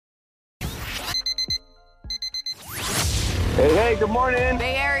Hey, good morning.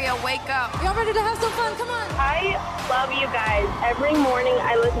 Bay Area, wake up. Y'all ready to have some fun? Come on. I love you guys. Every morning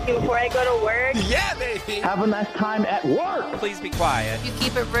I listen to you before I go to work. Yeah, baby. Have a nice time at work. Please be quiet. You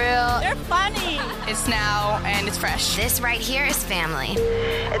keep it real. They're funny. It's now and it's fresh. This right here is family.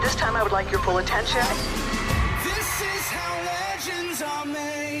 At this time, I would like your full attention. This is how legends are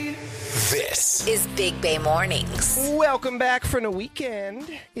made. This is Big Bay Mornings. Welcome back from the weekend.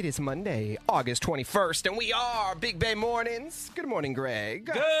 It is Monday, August 21st, and we are Big Bay Mornings. Good morning, Greg.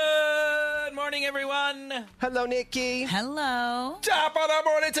 Good morning, everyone. Hello, Nikki. Hello. Top of the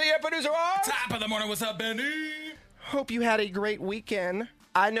morning to your producer. Top of the morning, what's up, Benny? Hope you had a great weekend.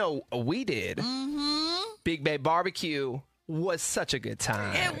 I know we did. Mm-hmm. Big Bay BBQ was such a good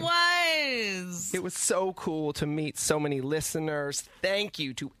time. It was. It was so cool to meet so many listeners. Thank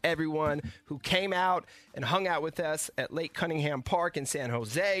you to everyone who came out and hung out with us at Lake Cunningham Park in San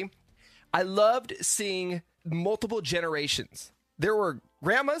Jose. I loved seeing multiple generations. There were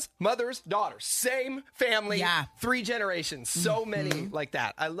grandmas, mothers, daughters, same family, Yeah. 3 generations, so many like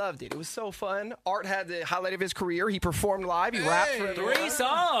that. I loved it. It was so fun. Art had the highlight of his career. He performed live. He rapped for everyone. 3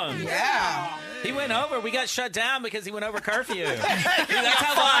 songs. Yeah. He went over. We got shut down because he went over curfew. That's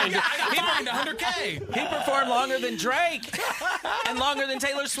how long. He fined 100K. He performed longer than Drake and longer than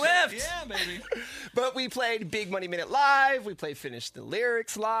Taylor Swift. Yeah, baby. But we played Big Money Minute live. We played Finish the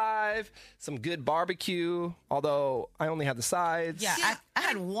Lyrics live. Some good barbecue, although I only had the sides. Yeah, I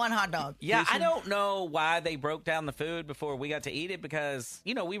had one hot dog. Yeah, I don't know why they broke down the food before we got to eat it because,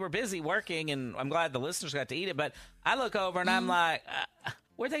 you know, we were busy working, and I'm glad the listeners got to eat it. But I look over and I'm like,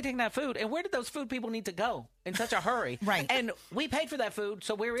 where are they taking that food? And where did those food people need to go in such a hurry? Right. And we paid for that food,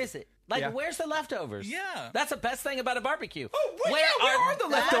 so where is it? Like, where's the leftovers? Yeah. That's the best thing about a barbecue. Oh, where are the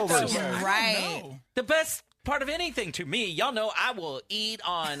leftovers? Right. The best part of anything to me, y'all know I will eat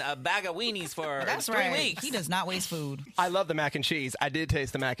on a bag of weenies for That's 3 right. weeks. He does not waste food. I love the mac and cheese. I did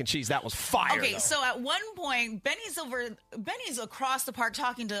taste the mac and cheese. That was fire. Okay, though. so at one point, Benny's across the park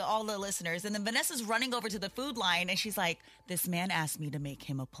talking to all the listeners, and then Vanessa's running over to the food line, and she's like, this man asked me to make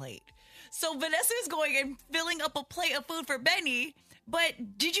him a plate. So Vanessa is going and filling up a plate of food for Benny,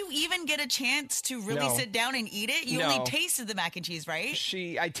 but did you even get a chance to really No. sit down and eat it? You No. only tasted the mac and cheese, right?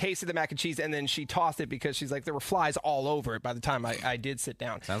 I tasted the mac and cheese, and then she tossed it because she's like, there were flies all over it by the time I did sit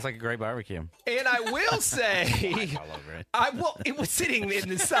down. Sounds like a great barbecue. And I will say, All over it. it was sitting in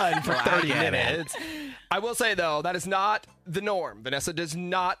the sun for 30 minutes. I will say, though, that is not the norm. Vanessa does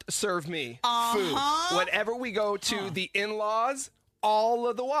not serve me food. Whenever we go to the in-laws, all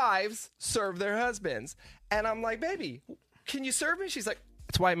of the wives serve their husbands. And I'm like, baby, can you serve me? She's like,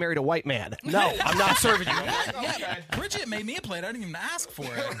 that's why I married a white man. No, I'm not serving you. Yeah, Bridget made me a plate. I didn't even ask for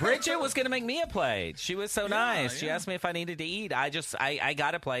it. Bridget was going to make me a plate. She was so nice. She asked me if I needed to eat. I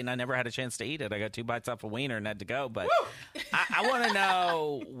got a plate, and I never had a chance to eat it. I got 2 bites off a wiener and had to go. But I want to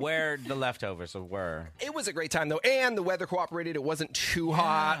know where the leftovers were. It was a great time, though, and the weather cooperated. It wasn't too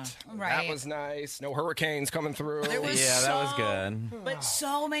hot. Right. That was nice. No hurricanes coming through. There was That was good. But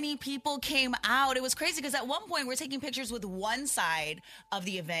so many people came out. It was crazy because at one point we're taking pictures with one side of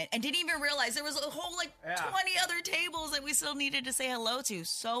the event and didn't even realize there was a whole 20 other tables that we still needed to say hello to.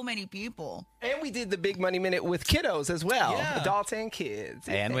 So many people. And we did the Big Money Minute with kiddos as well, adults and kids.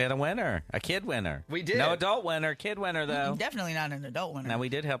 And we had a winner, a kid winner. We did. No adult winner, kid winner, though. Definitely not an adult winner. Now, we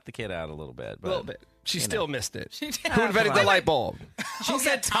did help the kid out a little bit. A little bit. She still missed it. did. Who invented the light bulb? She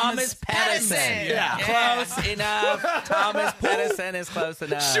said Thomas Pedison. Yeah. Close enough. Thomas Pedison is close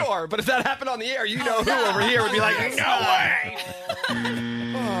enough. Sure, but if that happened on the air, you know who over here would be like, no way.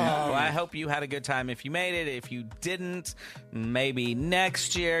 Well, I hope you had a good time if you made it. If you didn't, maybe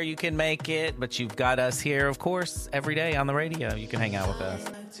next year you can make it. But you've got us here, of course, every day on the radio. You can hang out with us.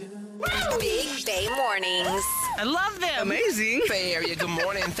 Big Bay Mornings. I love them. Amazing. Bay Area, good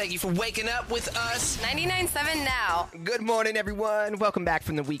morning. Thank you for waking up with us. 99.7 now. Good morning, everyone. Welcome back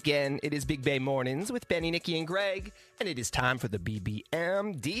from the weekend. It is Big Bay Mornings with Benny, Nikki, and Greg. And it is time for the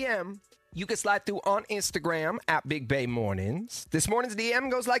BBM DM. You can slide through on Instagram at Big Bay Mornings. This morning's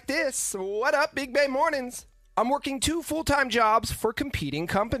DM goes like this. What up, Big Bay Mornings? I'm working 2 full-time jobs for competing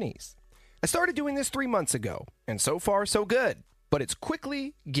companies. I started doing this 3 months ago, and so far, so good. But it's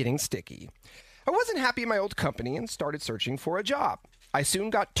quickly getting sticky. I wasn't happy in my old company and started searching for a job. I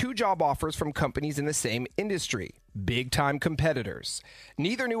soon got 2 job offers from companies in the same industry, big-time competitors.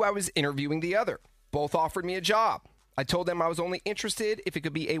 Neither knew I was interviewing the other. Both offered me a job. I told them I was only interested if it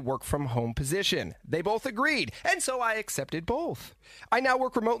could be a work-from-home position. They both agreed, and so I accepted both. I now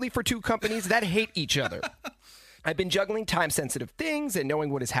work remotely for 2 companies that hate each other. I've been juggling time-sensitive things, and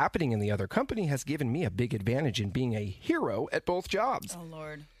knowing what is happening in the other company has given me a big advantage in being a hero at both jobs. Oh,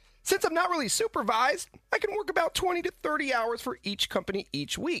 Lord. Since I'm not really supervised, I can work about 20 to 30 hours for each company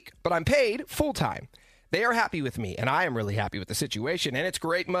each week, but I'm paid full-time. They are happy with me, and I am really happy with the situation, and it's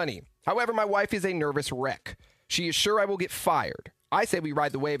great money. However, my wife is a nervous wreck. She is sure I will get fired. I say we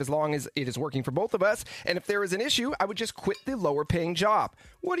ride the wave as long as it is working for both of us, and if there is an issue, I would just quit the lower-paying job.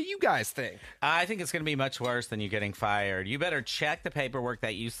 What do you guys think? I think it's going to be much worse than you getting fired. You better check the paperwork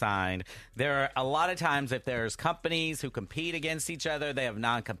that you signed. There are a lot of times if there's companies who compete against each other, they have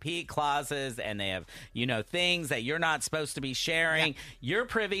non-compete clauses and they have, things that you're not supposed to be sharing. Yeah. You're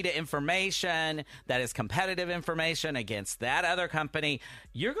privy to information that is competitive information against that other company.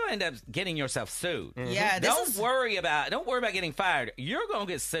 You're going to end up getting yourself sued. Mm-hmm. Yeah, Don't worry about getting fired. You're going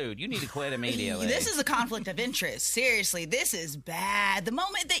to get sued. You need to quit immediately. This is a conflict of interest. Seriously, this is bad. The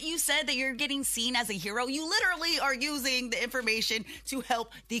moment that you said that you're getting seen as a hero, you literally are using the information to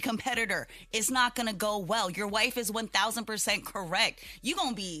help the competitor. It's not going to go well. Your wife is 1,000% correct. You're going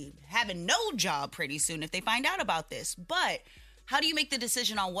to be having no job pretty soon if they find out about this. But how do you make the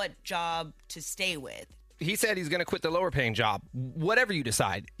decision on what job to stay with? He said he's going to quit the lower-paying job. Whatever you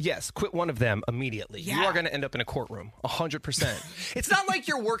decide, yes, quit one of them immediately. Yeah. You are going to end up in a courtroom, 100%. It's not like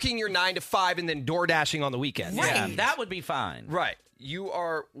you're working your 9 to 5 and then door dashing on the weekends. Right. Yeah, that would be fine. Right. You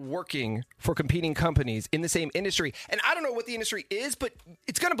are working for competing companies in the same industry. And I don't know what the industry is, but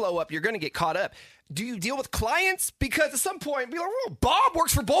it's going to blow up. You're going to get caught up. Do you deal with clients? Because at some point, be like, oh, Bob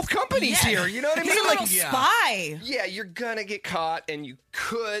works for both companies here. You know what I mean? He's a little spy. Yeah, you're going to get caught, and you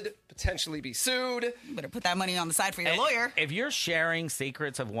could potentially be sued. You better put that money on the side for your lawyer. If you're sharing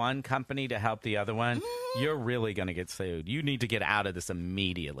secrets of one company to help the other one, you're really going to get sued. You need to get out of this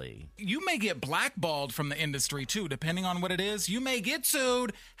immediately. You may get blackballed from the industry, too, depending on what it is. You may get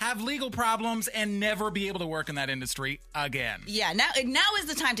sued, have legal problems, and never be able to work in that industry again. Yeah, now is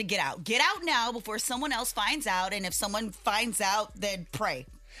the time to get out. Get out now before someone else finds out, and if someone finds out, then pray.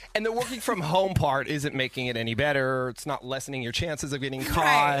 And the working from home part isn't making it any better. It's not lessening your chances of getting caught.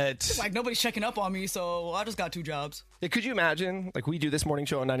 Right. It's like nobody's checking up on me, so I just got 2 jobs. Yeah, could you imagine? Like we do this morning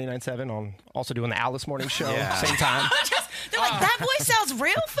show on 99.7 on also doing the Alice morning show same time. They're like, that voice sounds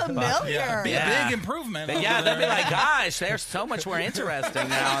real familiar. Big improvement. Yeah, they'll be like, gosh, there's so much more interesting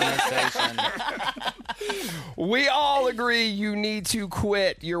now on this station. We all agree you need to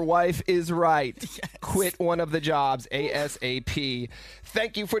quit. Your wife is right. Yes. Quit one of the jobs ASAP.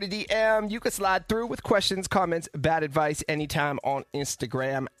 Thank you for the DM. You can slide through with questions, comments, bad advice anytime on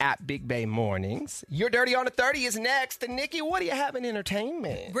Instagram at Big Bay Mornings. Your Dirty on the 30 is next. And Nikki, what do you have in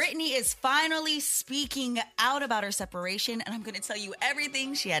entertainment? Brittany is finally speaking out about her separation, and I'm going to tell you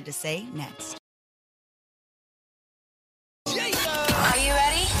everything she had to say next. Are you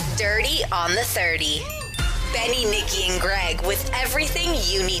ready? Dirty on the 30. Benny, Nikki, and Greg with everything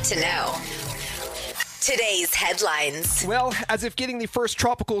you need to know. Today's headlines. Well, as if getting the first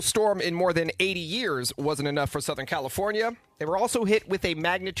tropical storm in more than 80 years wasn't enough for Southern California, they were also hit with a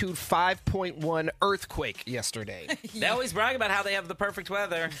magnitude 5.1 earthquake yesterday. They always brag about how they have the perfect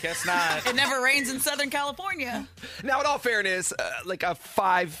weather. Guess not. It never rains in Southern California. Now, in all fairness, like a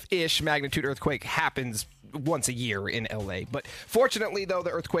 5-ish magnitude earthquake happens once a year in LA. But fortunately, though, the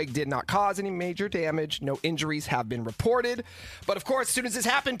earthquake did not cause any major damage. No injuries have been reported. But of course, as soon as this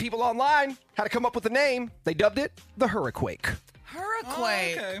happened, people online had to come up with a name. They dubbed it the Hurricane.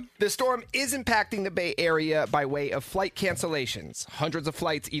 Hurricane. Okay. The storm is impacting the Bay Area by way of flight cancellations. Hundreds of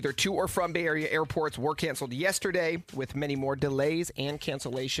flights either to or from Bay Area airports were canceled yesterday, with many more delays and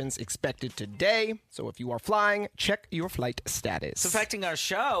cancellations expected today. So if you are flying, check your flight status. It's affecting our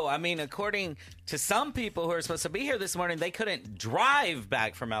show. I mean, according to some people who are supposed to be here this morning, they couldn't drive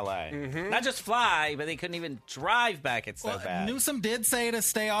back from LA. Mm-hmm. Not just fly, but they couldn't even drive back. It's so bad. Newsom did say to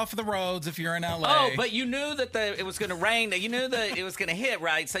stay off the roads if you're in LA. Oh, but you knew that it was going to rain. You knew that it was going to hit,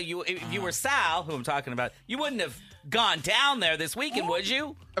 right? So if you were Sal, who I'm talking about, you wouldn't have gone down there this weekend, would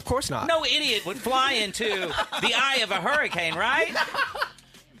you? Of course not. No idiot would fly into the eye of a hurricane, right?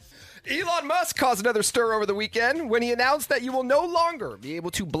 Elon Musk caused another stir over the weekend when he announced that you will no longer be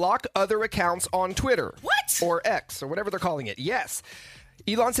able to block other accounts on Twitter. What? Or X, or whatever they're calling it. Yes.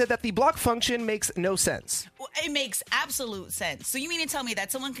 Elon said that the block function makes no sense. Well, it makes absolute sense. So you mean to tell me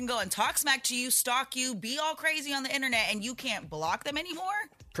that someone can go and talk smack to you, stalk you, be all crazy on the internet, and you can't block them anymore?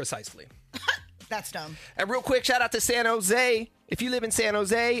 Precisely. That's dumb. And real quick, shout out to San Jose. If you live in San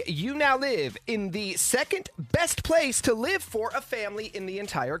Jose, you now live in the second best place to live for a family in the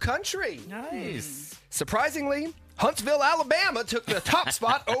entire country. Nice. Surprisingly, Huntsville, Alabama took the top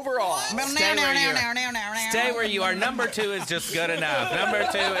spot overall. Stay where you are. Number 2 is just good enough. Number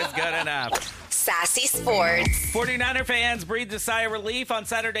 2 is good enough. Sassy Sports. 49er fans breathed a sigh of relief on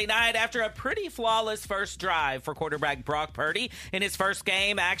Saturday night after a pretty flawless first drive for quarterback Brock Purdy in his first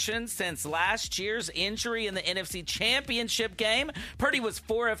game action since last year's injury in the NFC Championship game. Purdy was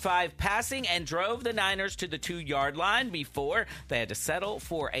 4 of 5 passing and drove the Niners to the 2-yard line before they had to settle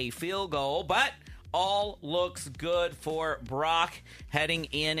for a field goal, but all looks good for Brock heading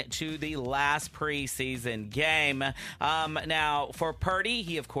into the last preseason game. Now, for Purdy,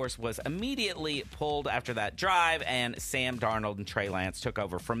 he, of course, was immediately pulled after that drive, and Sam Darnold and Trey Lance took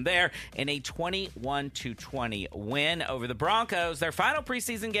over from there in a 21-20 win over the Broncos. Their final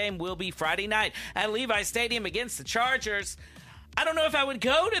preseason game will be Friday night at Levi Stadium against the Chargers. I don't know if I would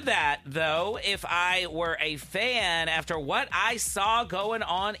go to that, though, if I were a fan after what I saw going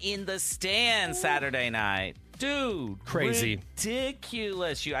on in the stands Saturday night. Dude, crazy.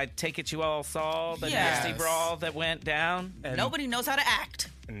 Ridiculous. I take it you all saw the nasty brawl that went down? And nobody knows how to act.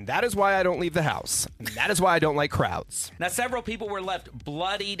 And that is why I don't leave the house. And that is why I don't like crowds. Now, several people were left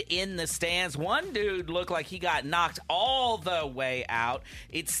bloodied in the stands. One dude looked like he got knocked all the way out.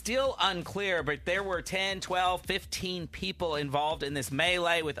 It's still unclear, but there were 10, 12, 15 people involved in this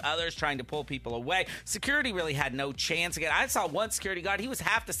melee with others trying to pull people away. Security really had no chance again. I saw one security guard. He was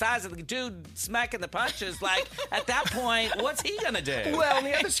half the size of the dude smacking the punches. Like, at that point, what's he going to do? Well, and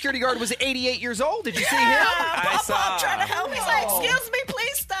the other security guard was 88 years old. Did you see him? I saw. Trying to help me. He's like, excuse me,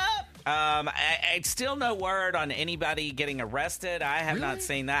 please stop. I still no word on anybody getting arrested. I have not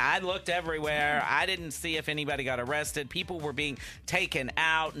seen that. I looked everywhere. I didn't see if anybody got arrested. People were being taken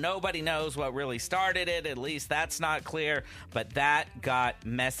out. Nobody knows what really started it. At least that's not clear. But that got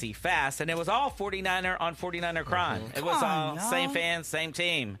messy fast. And it was all 49er on 49er crime. It was all same fans, same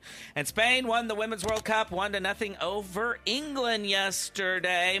team. And Spain won the Women's World Cup 1-0 over England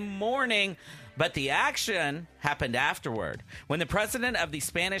yesterday morning. But the action happened afterward when the president of the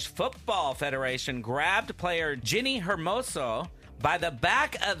Spanish Football Federation grabbed player Ginny Hermoso by the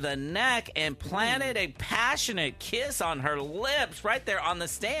back of the neck and planted a passionate kiss on her lips right there on the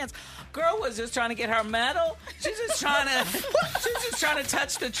stands. Girl was just trying to get her medal. She's just trying to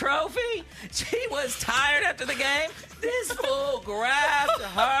touch the trophy. She was tired after the game. This fool grabbed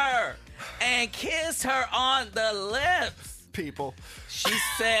her and kissed her on the lips. People. She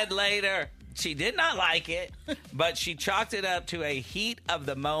said later she did not like it, but she chalked it up to a heat of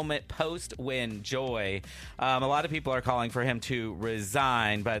the moment post-win joy. A lot of people are calling for him to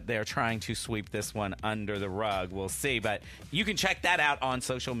resign, but they're trying to sweep this one under the rug. We'll see, but you can check that out on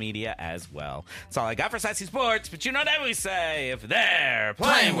social media as well. That's all I got for Sassy Sports, but you know what I always say, if they're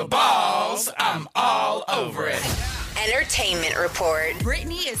playing with balls, I'm all over it. Entertainment Report.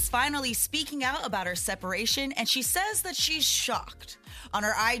 Britney is finally speaking out about her separation, and she says that she's shocked. On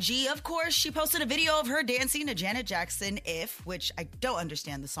her IG, of course, she posted a video of her dancing to Janet Jackson, If, which I don't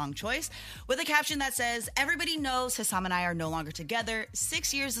understand the song choice, with a caption that says, "Everybody knows Hassam and I are no longer together.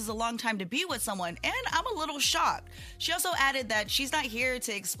 6 years is a long time to be with someone, and I'm a little shocked." She also added that she's not here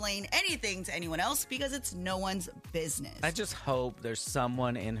to explain anything to anyone else because it's no one's business. I just hope there's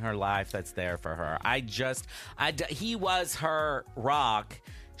someone in her life that's there for her. He was her rock.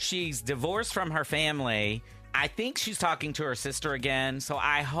 She's divorced from her family. I think she's talking to her sister again, so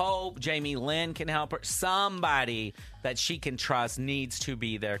I hope Jamie Lynn can help her. Somebody that she can trust needs to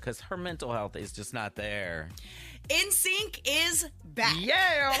be there because her mental health is just not there. NSYNC is back.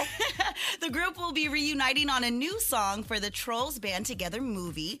 Yeah. The group will be reuniting on a new song for the Trolls Band Together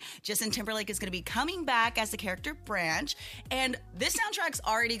movie. Justin Timberlake is going to be coming back as the character Branch. And this soundtrack's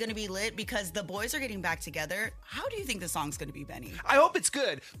already going to be lit because the boys are getting back together. How do you think the song's going to be, Benny? I hope it's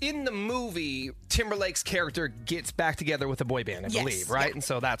good. In the movie, Timberlake's character gets back together with a boy band, I believe, right? Yeah. And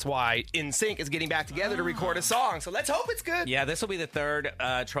so that's why NSYNC is getting back together to record a song. So let's hope it's good. Yeah, this will be the third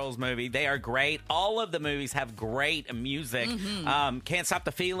Trolls movie. They are great. All of the movies have great music. Can't Stop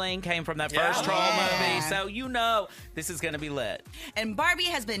the Feeling came from that first Troll movie. So you know this is going to be lit. And Barbie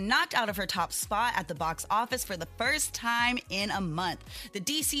has been knocked out of her top spot at the box office for the first time in a month. The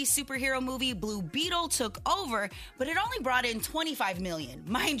DC superhero movie Blue Beetle took over, but it only brought in $25 million.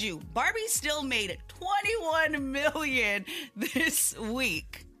 Mind you, Barbie still made $21 million this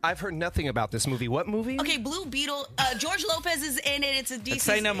week. I've heard nothing about this movie. What movie? Okay, Blue Beetle. George Lopez is in it. It's a DC.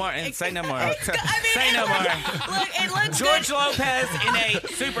 Say no more. Say no more. Say no more. Look, it looks George good. Lopez in a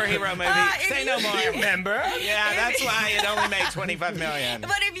superhero movie. Say no more. Remember? Yeah, that's why it only made $25 million.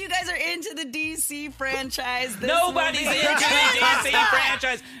 But if you guys are into the DC franchise, nobody's into the DC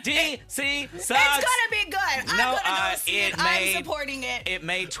franchise. DC sucks. It's gonna be good. I'm gonna go see it. I'm supporting it. It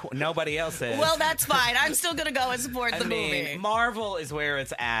made nobody else is. Well, that's fine. I'm still gonna go and support the movie. Marvel is where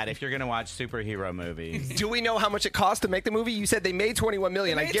it's at. mad if you're going to watch superhero movies. Do we know how much it cost to make the movie? You said they made $21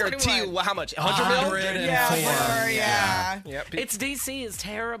 million. I guarantee you how much. 100 million? Yeah. Yep. It's DC is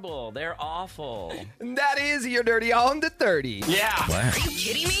terrible. They're awful. And that is your Dirty on the 30. Yeah. Are you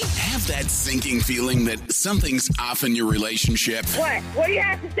kidding me? Have that sinking feeling that something's off in your relationship. What? What do you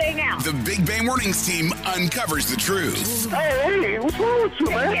have to say now? The Big Bay Mornings team uncovers the truth. Hey, what's wrong with you,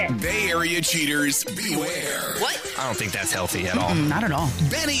 man? Bay Area cheaters, beware. What? I don't think that's healthy at all. Not at all.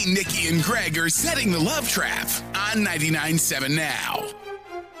 Benny, Nikki, and Greg are setting the love trap on 99.7 Now.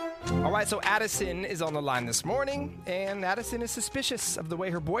 All right, so Addison is on the line this morning, and Addison is suspicious of the way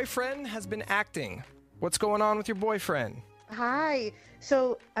her boyfriend has been acting. What's going on with your boyfriend? Hi.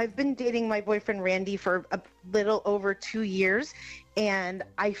 So I've been dating my boyfriend Randy for a little over 2 years, and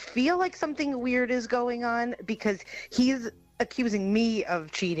I feel like something weird is going on because he's accusing me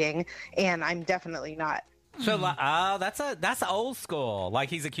of cheating, and I'm definitely not. So, that's old school. Like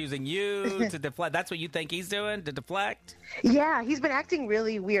he's accusing you to deflect. That's what you think he's doing, to deflect? Yeah, he's been acting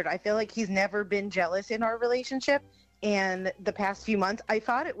really weird. I feel like he's never been jealous in our relationship. And the past few months, I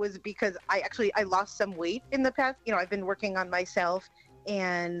thought it was because I lost some weight in the past. I've been working on myself,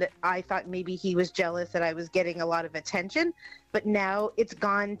 and I thought maybe he was jealous that I was getting a lot of attention. But now it's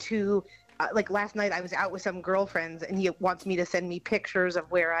gone to, like last night I was out with some girlfriends, and he wants me to send me pictures of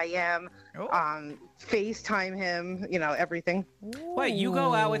where I am, FaceTime him, everything. Wait, you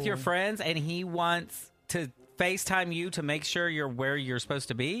go out with your friends, and he wants to FaceTime you to make sure you're where you're supposed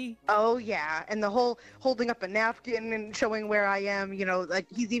to be? Oh, yeah. And the whole holding up a napkin and showing where I am, like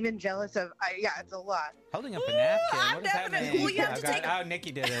he's even jealous of, it's a lot. Holding up a napkin? What does that mean? Well, you have to take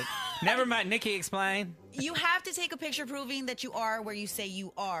Nikki did it. Never mind. Nikki, explain. You have to take a picture proving that you are where you say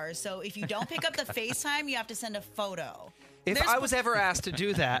you are. So if you don't pick up the FaceTime, you have to send a photo. If I was ever asked to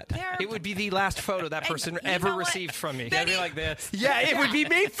do that, it would be the last photo that person ever received from me. It'd be like this. Yeah, it would be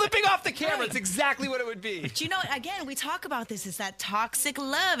me flipping off the camera. It's exactly what it would be. But again, we talk about this. It's that toxic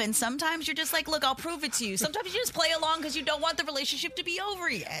love. And sometimes you're just like, look, I'll prove it to you. Sometimes you just play along because you don't want the relationship to be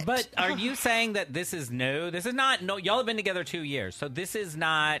over yet. But are you saying that this is new? This is not, no, y'all have been together 2 years. So this is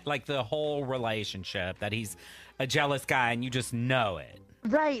not like the whole relationship that he's a jealous guy and you just know it.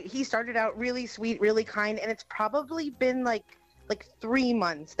 Right. He started out really sweet, really kind. And it's probably been like 3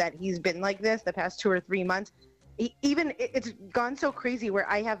 months that he's been like this, the past 2 or 3 months. It's gone so crazy where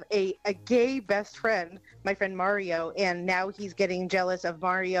I have a gay best friend, my friend Mario, and now he's getting jealous of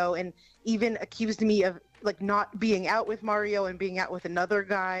Mario and even accused me of like not being out with Mario and being out with another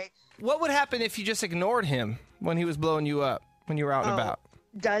guy. What would happen if you just ignored him when he was blowing you up, when you were out and about?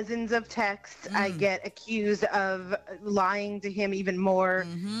 Dozens of texts. I get accused of lying to him even more.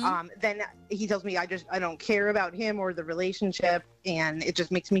 Then he tells me I don't care about him or the relationship, and it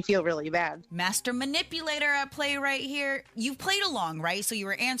just makes me feel really bad. Master manipulator at play right here. You've played along, right? So you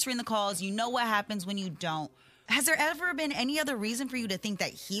were answering the calls. You know what happens when you don't. Has there ever been any other reason for you to think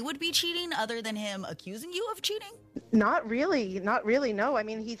that he would be cheating other than him accusing you of cheating? Not really, no. I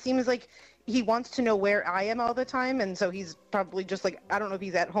mean, he seems like he wants to know where I am all the time, and so he's probably just like, I don't know if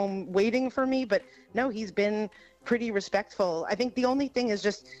he's at home waiting for me, but no, he's been pretty respectful. I think the only thing is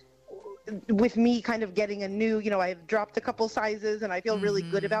just with me kind of getting a new, I've dropped a couple sizes and I feel really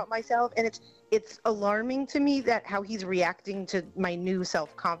good about myself, and it's alarming to me that how he's reacting to my new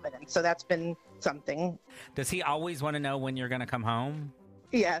self-confidence. So that's been something. Does he always want to know when you're going to come home?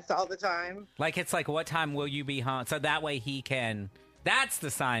 Yes, all the time. Like, it's like, what time will you be home? So that way he can... That's the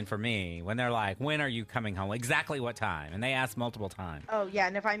sign for me when they're like, when are you coming home? Exactly what time? And they ask multiple times. Oh, yeah.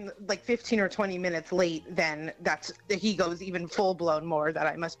 And if I'm like 15 or 20 minutes late, then he goes even full blown more that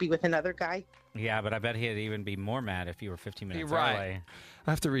I must be with another guy. Yeah, but I bet he'd even be more mad if you were 15 minutes right. early.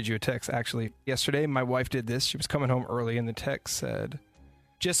 I have to read you a text, actually. Yesterday, my wife did this. She was coming home early, and the text said,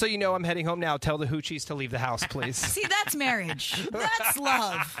 "Just so you know, I'm heading home now. Tell the hoochies to leave the house, please." See, that's marriage. That's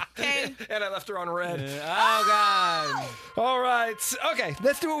love, okay? And I left her on red. Oh, God. All right. Okay,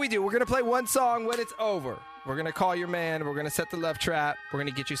 let's do what we do. We're going to play one song. When it's over, we're going to call your man. We're going to set the love trap. We're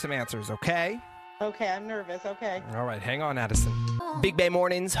going to get you some answers, okay? Okay, I'm nervous. Okay. All right, hang on, Addison. Big Bay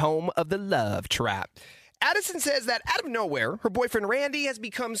Mornings, home of the love trap. Addison says that out of nowhere, her boyfriend Randy has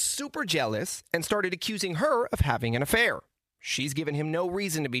become super jealous and started accusing her of having an affair. She's given him no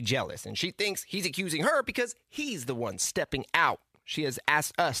reason to be jealous, and she thinks he's accusing her because he's the one stepping out. She has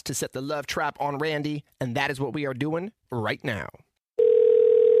asked us to set the love trap on Randy, and that is what we are doing right now.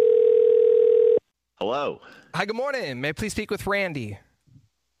 Hello. Hi, good morning. May I please speak with Randy?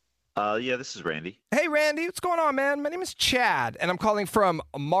 Yeah, this is Randy. Hey, Randy. What's going on, man? My name is Chad, and I'm calling from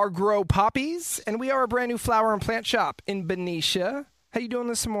Margro Poppies, and we are a brand new flower and plant shop in Benicia. How you doing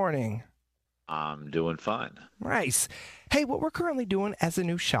this morning? I'm doing fine. Nice. Hey, what we're currently doing as a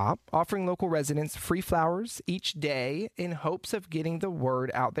new shop, offering local residents free flowers each day in hopes of getting the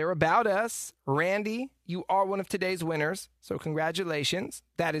word out there about us. Randy, you are one of today's winners, so congratulations.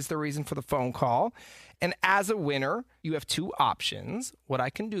 That is the reason for the phone call. And as a winner, you have two options. What I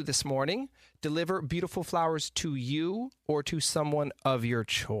can do this morning, deliver beautiful flowers to you or to someone of your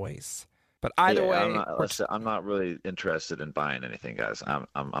choice. But either way, I'm not really interested in buying anything, guys. I'm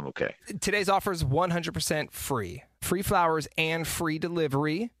okay. Today's offer is 100% free. Free flowers and free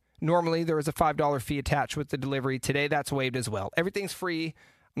delivery. Normally, there is a $5 fee attached with the delivery. Today, that's waived as well. Everything's free.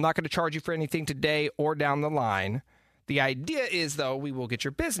 I'm not going to charge you for anything today or down the line. The idea is, though, we will get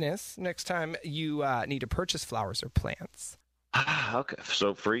your business next time you need to purchase flowers or plants. Okay,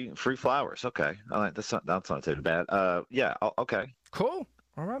 so free flowers. Okay, all right, that's not too bad. Yeah, okay. Cool.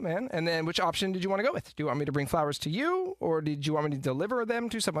 All right, man. And then which option did you want to go with? Do you want me to bring flowers to you, or did you want me to deliver them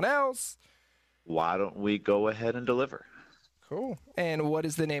to someone else? Why don't we go ahead and deliver? Cool. And what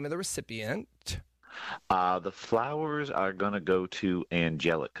is the name of the recipient? The flowers are going to go to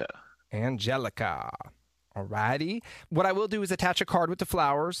Angelica. Angelica. All righty. What I will do is attach a card with the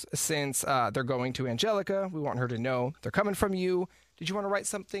flowers since they're going to Angelica. We want her to know they're coming from you. Did you want to write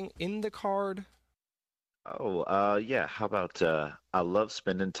something in the card? Oh, yeah. How about I love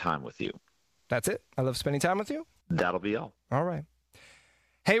spending time with you? That's it? I love spending time with you? That'll be all. All right.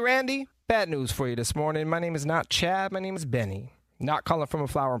 Hey, Randy. Bad news for you this morning. My name is not Chad. My name is Benny. Not calling from a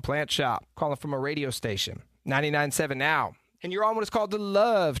flower and plant shop. Calling from a radio station. 99.7 now. And you're on what is called the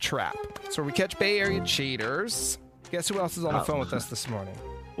Love Trap. So we catch Bay Area cheaters. Guess who else is on the phone with us this morning?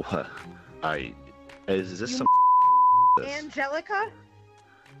 What? Is this some Angelica?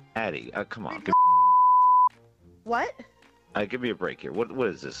 Addie, come on. What? Give me a break here. What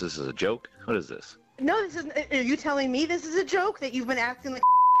is this? This is a joke? What is this? No, this isn't. Are you telling me this is a joke that you've been acting like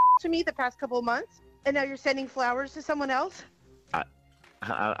to me the past couple of months, and now you're sending flowers to someone else?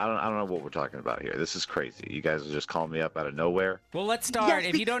 I don't know what we're talking about here. This is crazy. You guys are just calling me up out of nowhere. Well, let's start.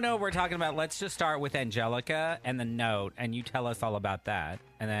 If you don't know what we're talking about, let's just start with Angelica and the note, and you tell us all about that,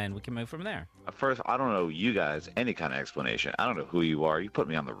 and then we can move from there. First, I don't know you guys any kind of explanation. I don't know who you are. You put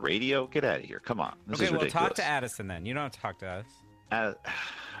me on the radio? Get out of here. Come on. This is ridiculous. Talk to Addison then. You don't have to talk to us.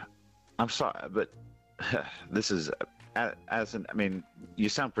 I'm sorry, but this is... Addison, I mean, you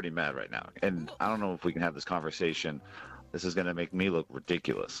sound pretty mad right now, and I don't know if we can have this conversation. This is going to make me look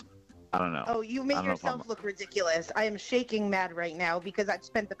ridiculous. I don't know. Oh, you make yourself look ridiculous. I am shaking mad right now because I've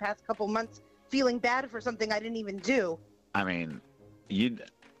spent the past couple months feeling bad for something I didn't even do. I mean,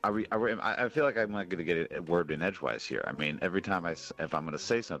 I feel like I'm not going to get a word in edgewise here. I mean, every time if I'm going to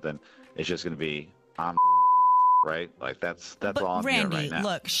say something, it's just going to be, right? Like that's all I'm hearing right now. Randy,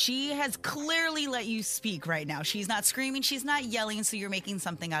 look, she has clearly let you speak right now. She's not screaming, she's not yelling, so you're making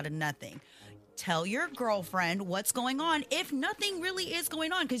something out of nothing. Tell your girlfriend what's going on if nothing really is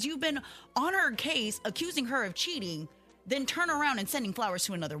going on, because you've been on her case accusing her of cheating, then turn around and sending flowers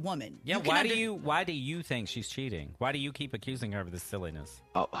to another woman. Yeah, why do you think she's cheating? Why do you keep accusing her of this silliness?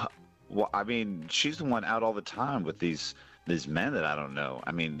 Oh, well, I mean, she's the one out all the time with these men that I don't know.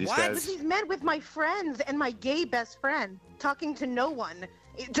 I mean, these guys. These men with my friends and my gay best friend, talking to no one,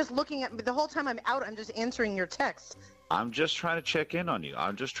 just looking at me the whole time I'm out. I'm just answering your texts. I'm just trying to check in on you.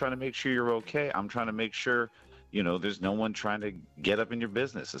 I'm just trying to make sure you're okay. I'm trying to make sure, there's no one trying to get up in your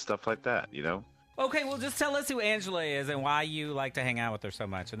business and stuff like that, Okay, well, just tell us who Angela is and why you like to hang out with her so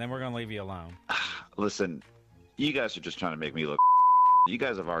much, and then we're going to leave you alone. Listen, you guys are just trying to make me look. You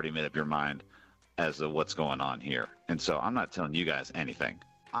guys have already made up your mind as to what's going on here, and so I'm not telling you guys anything.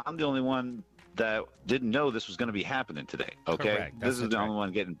 I'm the only one that didn't know this was going to be happening today, okay? Correct. This is the only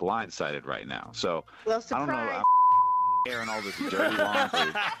one getting blindsided right now, so well, I don't know. I'm airing all this dirty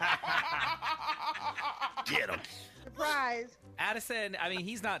laundry. Get him. Surprise. Addison, I mean,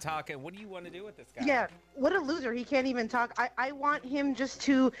 he's not talking. What do you want to do with this guy? Yeah, what a loser. He can't even talk. I want him just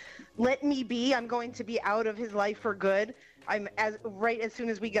to let me be. I'm going to be out of his life for good. Right as soon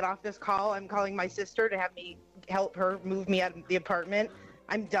as we get off this call, I'm calling my sister to have me help her move me out of the apartment.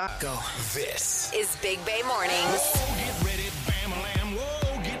 I'm done. Go. This is Big Bay Mornings. Whoa, get ready, bam-a-lam.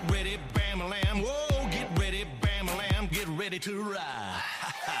 Whoa, get ready, bam-a-lam. Whoa, get ready, bam-a-lam. Get ready to ride.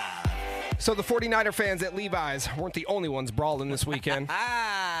 So the 49er fans at Levi's weren't the only ones brawling this weekend.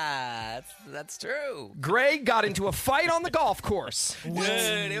 That's true. Greg got into a fight on the golf course. Dude,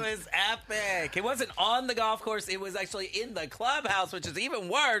 it was epic. It wasn't on the golf course. It was actually in the clubhouse, which is even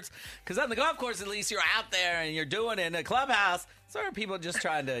worse. Because on the golf course, at least you're out there and you're doing it in a clubhouse. So are people just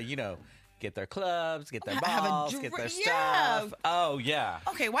trying to, get their clubs, get their balls, get their stuff. Oh, yeah.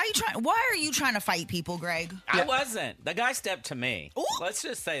 Okay, why are you trying to fight people, Greg? I wasn't. The guy stepped to me. Ooh. Let's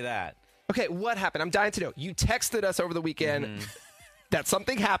just say that. Okay, what happened? I'm dying to know. You texted us over the weekend that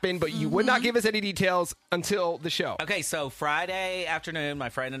something happened, but you would not give us any details until the show. Okay, so Friday afternoon, my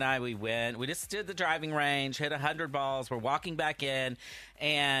friend and I, we just did the driving range, hit 100 balls. We're walking back in,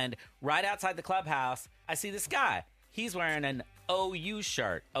 and right outside the clubhouse, I see this guy. He's wearing an OU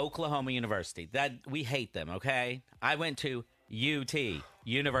shirt, Oklahoma University. That we hate them, okay? I went to UT,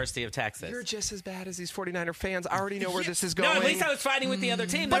 University of Texas. You're just as bad as these 49er fans. I already know where this is going. No, at least I was fighting with the other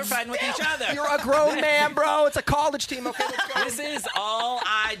team. They were fighting with each other. You're a grown man, bro. It's a college team. Okay, let's go. This is all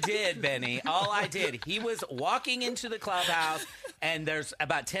I did, Benny. All I did. He was walking into the clubhouse, and there's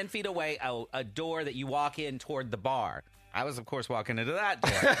about 10 feet away a door that you walk in toward the bar. I was, of course, walking into that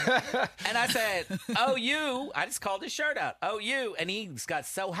door. And I said, OU. I just called his shirt out. OU. And he got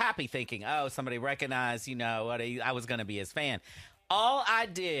so happy thinking, somebody recognized, what I was going to be his fan. All I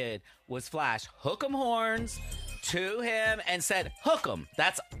did was flash hook 'em horns to him and said, hook 'em.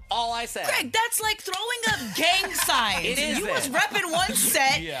 That's all I said. Greg, that's like throwing up gang signs. It is. You was repping one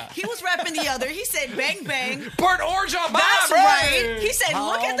set. Yeah. He was repping the other. He said, bang, bang. Burnt orange on my That's brain. right. He said,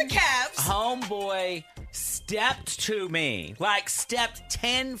 look at the Cavs. Homeboy stepped to me, like stepped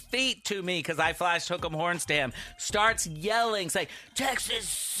 10 feet to me because I flashed hook 'em horns to him, starts yelling, saying, Texas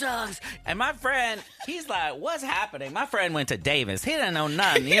sucks. And my friend, he's like, what's happening? My friend went to Davis. He didn't know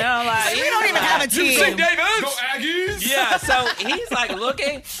nothing, we don't even have a team. You say Davis? Go Aggies! Yeah, so he's like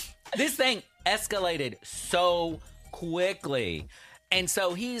looking. This thing escalated so quickly. And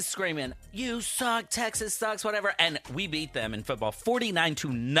so he's screaming, you suck, Texas sucks, whatever. And we beat them in football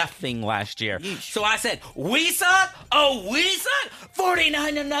 49-0 last year. Yeesh. So I said, we suck? Oh, we suck?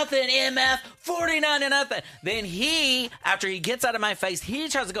 49-0, MF, 49-0. Then he, after he gets out of my face, he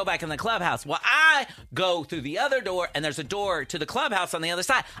tries to go back in the clubhouse. Well, I go through the other door, and there's a door to the clubhouse on the other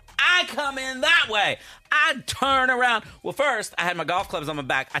side. I come in that way. I turn around. Well, first, I had my golf clubs on my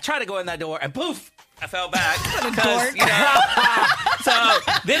back. I try to go in that door, and poof, I fell back. Because, so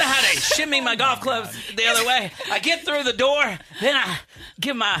then I had to shimmy my golf clubs the other way. I get through the door, then I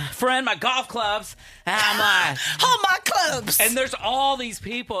give my friend my golf clubs, and I'm like, hold my clubs. And there's all these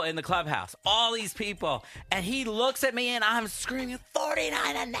people in the clubhouse, all these people, and he looks at me, and I'm screaming,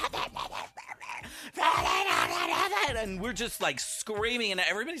 49-0. And we're just like screaming, and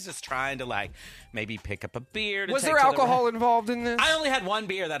everybody's just trying to like maybe pick up a beer. Was there alcohol involved in this? I only had one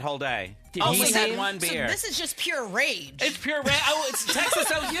beer that whole day. Only had one beer. So this is just pure rage. It's pure rage. Oh, it's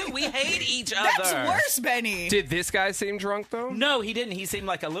Texas OU. We hate each other. That's worse, Benny. Did this guy seem drunk, though? No, he didn't. He seemed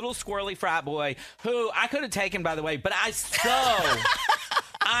like a little squirrely frat boy who I could have taken, by the way, but I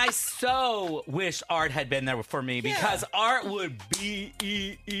so wish Art had been there for me because Art would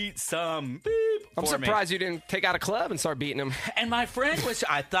eat some beep I'm for surprised me. you didn't take out a club and start beating him. And my friend was,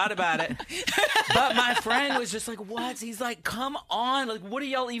 I thought about it, but my friend was just like, what? He's like, come on. Like, what are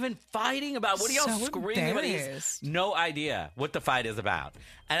y'all even fighting about? What are y'all screaming about? He's no idea what the fight is about.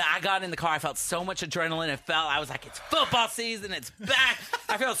 And I got in the car. I felt so much adrenaline. I was like, it's football season. It's back.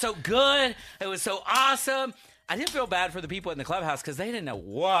 I felt so good. It was so awesome. I didn't feel bad for the people in the clubhouse because they didn't know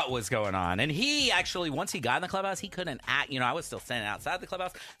what was going on. And he actually, once he got in the clubhouse, he couldn't act. I was still standing outside the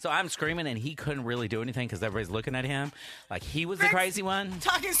clubhouse. So I'm screaming, and he couldn't really do anything because everybody's looking at him like he was the crazy one.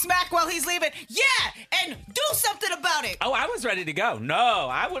 Talking smack while he's leaving. Yeah, and do something about it. Oh, I was ready to go. No,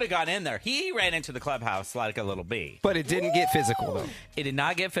 I would have gone in there. He ran into the clubhouse like a little bee. But it didn't get physical, though. It did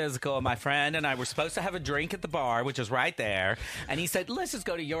not get physical. My friend and I were supposed to have a drink at the bar, which is right there. And he said, let's just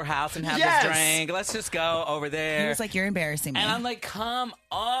go to your house and have this drink. Let's just go over there. He was like, you're embarrassing me. And I'm like, come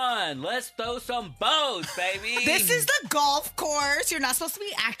on. Let's throw some bows, baby. This is the golf course. You're not supposed to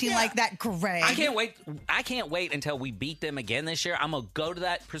be acting like that, Greg. I can't wait until we beat them again this year. I'm going to go to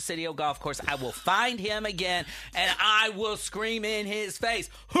that Presidio golf course. I will find him again, and I will scream in his face,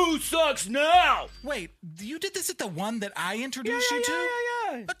 who sucks now? Wait, you did this at the one that I introduced you to?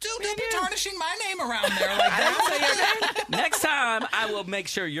 Yeah. But dude, don't be tarnishing my name around there like that. Next time, I will make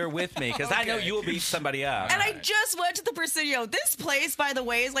sure you're with me, because I know you will beat somebody up. And I just went to the Presidio. This place, by the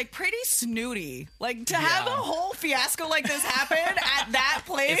way, is like pretty snooty. Like to have a whole fiasco like this happen at that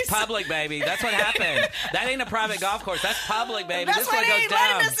place. It's public, baby. That's what happened. That ain't a private golf course. That's public, baby. That's this why what they goes ain't down.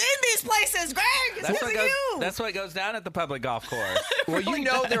 letting us in these places, Greg. It's because of you. That's what goes down at the public golf course. Well, you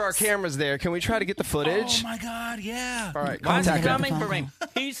know there are cameras there. Can we try to get the footage? Oh, my God, yeah. All right, Why is he contact coming him. for me?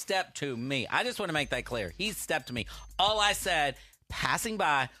 He stepped to me. I just want to make that clear. He stepped to me. All I said, passing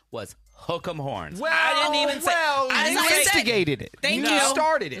by, was hook 'em horns. Well, I didn't even say. I you didn't say- instigated it. Thank you you.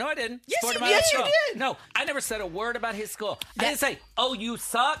 started it. No, I didn't. Yes, Support you my did. own Yes, you school. did. No, I never said a word about his school. I didn't say, "Oh, you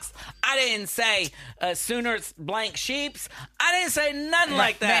sucks." I didn't say, "Sooners blank sheeps." I didn't say nothing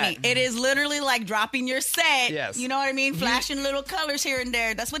like that. Benny, it is literally like dropping your set. Yes. You know what I mean? Flashing little colors here and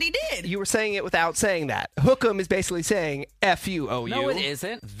there. That's what he did. You were saying it without saying that. Hook 'em is basically saying F you, O you. No, it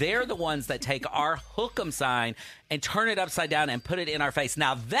isn't. They're the ones that take our hook 'em sign and turn it upside down and put it in our face.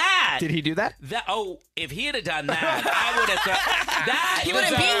 Now that Did he do that? if he had done that, I would have that. He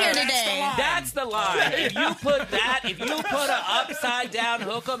wouldn't be here today. That's the line. If you put an upside down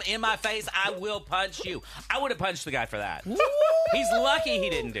hook 'em in my face, I will punch you. I would have punched the guy for that. He's lucky he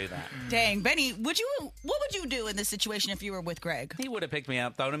didn't do that. Dang, Benny, what would you do in this situation if you were with Greg? He would have picked me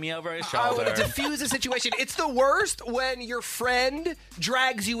up, thrown me over his I shoulder. would diffuse the situation. It's the worst when your friend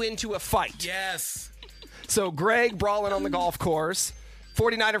drags you into a fight. Yes. So Greg brawling on the golf course,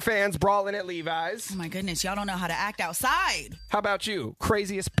 49er fans brawling at Levi's. Oh my goodness, y'all don't know how to act outside. How about you?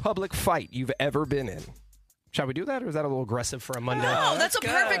 Craziest public fight you've ever been in? Shall we do that, or is that a little aggressive for a Monday? No, that's a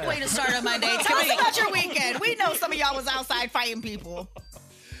good. perfect way to start a Monday. Tell us about your weekend. We know some of y'all was outside fighting people.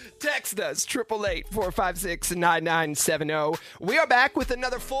 Text us, 888-456-9970. We are back with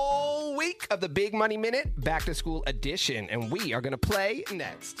another full week of the Big Money Minute Back to School edition, and we are going to play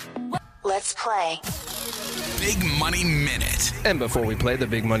next. Let's play. Big Money Minute. And before we play the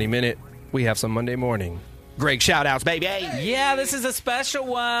Big Money Minute, we have some Monday morning Greg shout-outs, baby. Yeah, this is a special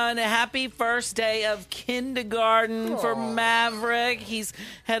one. Happy first day of kindergarten for Maverick. He's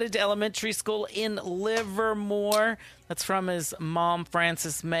headed to elementary school in Livermore. That's from his mom,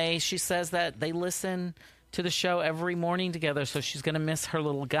 Frances May. She says that they listen to the show every morning together, so she's going to miss her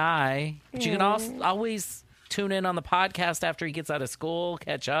little guy. But you can always tune in on the podcast after he gets out of school,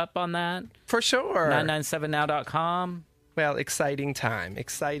 catch up on that. For sure. 997now.com. Well, exciting time.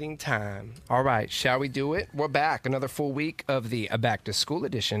 Exciting time. All right, shall we do it? We're back. Another full week of the Back to School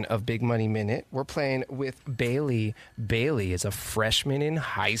edition of Big Money Minute. We're playing with Bailey. Bailey is a freshman in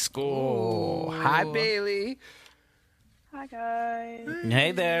high school. Ooh. Hi, Bailey. Hi, guys.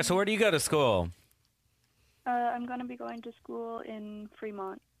 Hey there. So where do you go to school? I'm going to be going to school in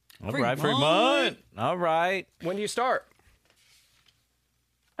Fremont. All right, Fremont. All right. When do you start?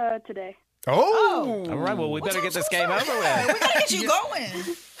 Today. Oh! All right, well, we better get this game over with. We gotta get you going.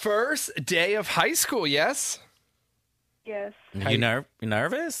 First day of high school, yes? Yes. You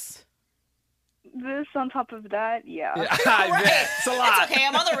nervous? This on top of that, yeah. I bet. It's a lot. It's okay,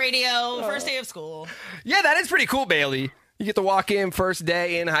 I'm on the radio. First day of school. Yeah, that is pretty cool, Bailey. You get to walk in first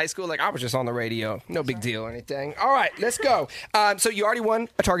day in high school, like I was just on the radio. No big deal or anything. All right, let's go. So you already won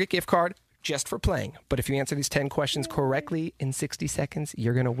a Target gift card just for playing. But if you answer these 10 questions correctly in 60 seconds,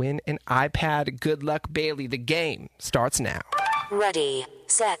 you're going to win an iPad. Good luck, Bailey. The game starts now. Ready,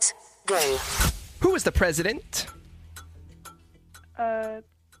 set, go. Who is the president? Joe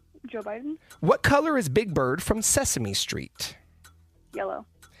Biden. What color is Big Bird from Sesame Street? Yellow.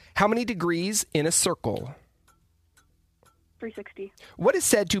 How many degrees in a circle? 360. What is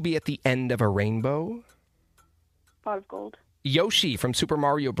said to be at the end of a rainbow? Pot of gold. Yoshi from Super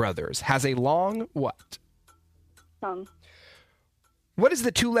Mario Brothers has a long what? Tongue. What is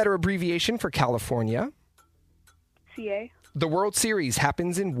the two-letter abbreviation for California? CA. The World Series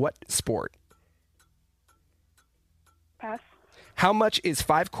happens in what sport? Pass. How much is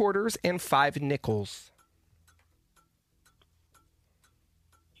 5 quarters and 5 nickels?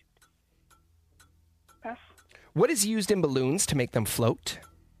 Pass. What is used in balloons to make them float?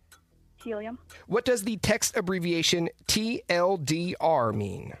 Helium. What does the text abbreviation TLDR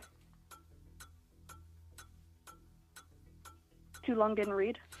mean? Too long didn't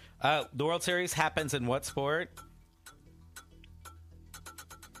read. The World Series happens in what sport?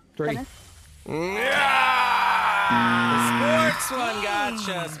 3. Tennis. The sports one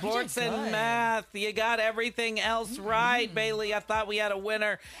gotcha. Sports and math. You got everything else right, Bailey. I thought we had a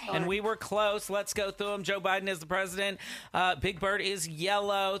winner, and we were close. Let's go through them. Joe Biden is the president. Big Bird is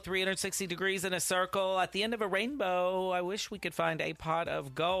yellow, 360 degrees in a circle. At the end of a rainbow, I wish we could find a pot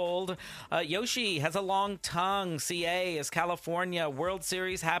of gold. Yoshi has a long tongue. CA is California. World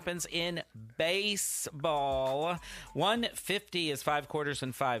Series happens in baseball. 150 is 5 quarters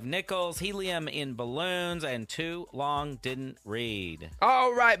and 5 nickels. Helium in balloons, and too long didn't read.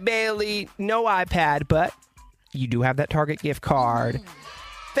 All right, Bailey. No iPad, but you do have that Target gift card.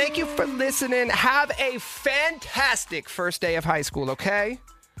 Thank you for listening. Have a fantastic first day of high school, okay?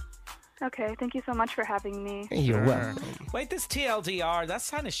 Okay, thank you so much for having me. You're welcome. Wait, this TLDR,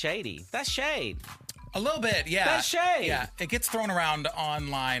 that's kind of shady. That's shade. A little bit, yeah. That's shade. Yeah, it gets thrown around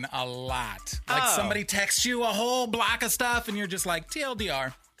online a lot. Like somebody texts you a whole block of stuff and you're just like,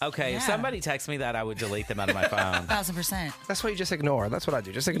 TLDR. Okay, if Yeah. somebody texts me that, I would delete them out of my phone. 1,000%. That's why you just ignore. That's what I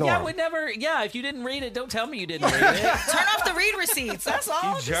do. Just ignore. Yeah, I them. would never. Yeah, if you didn't read it, don't tell me you didn't read it. Turn off the read receipts. That's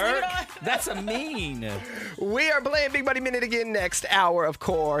all. You Just leave jerk. it on. That's a mean. We are playing Big Money Minute again next hour, of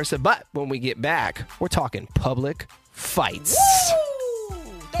course. But when we get back, we're talking public fights. Woo!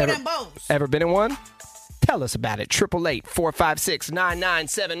 Throw them bows. Ever been in one? Tell us about it.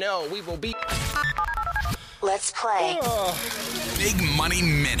 888-456-9970. We will be... Let's play. Big Money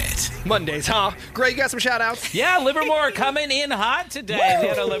Minute. Mondays, huh? Greg, you got some shout-outs? Yeah, Livermore coming in hot today. We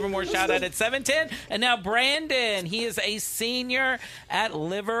had a Livermore shout-out at 7:10. And now Brandon, he is a senior at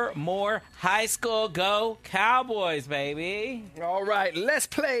Livermore High School. Go Cowboys, baby. All right, let's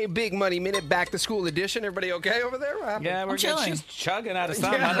play Big Money Minute Back to School edition. Everybody okay over there? Yeah, we're good. chilling. She's chugging out of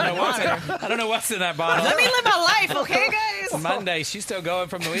something. Yeah. I don't know what's in that bottle. Let me live my life, okay, guys? Monday, she's still going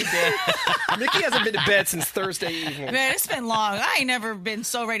from the weekend. Nikki hasn't been to bed since Thursday evening. Man, it's been long. I ain't never been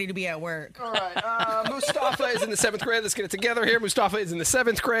so ready to be at work. All right, Mustafa is in the 7th grade. Let's get it together here. Mustafa is in the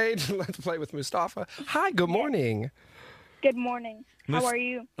 7th grade. Let's play with Mustafa. Hi, good morning. Good morning. How are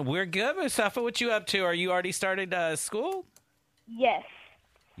you? We're good, Mustafa. What you up to? Are you already started school? Yes.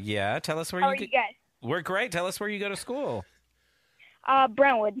 Yeah, tell us where How you are you guys? We're great. Tell us where you go to school.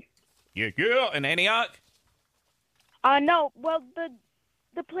 Brentwood. Yeah, in Antioch? No. Well,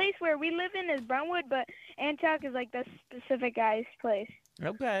 the place where we live in is Brentwood, but Antioch is like the specific guy's place.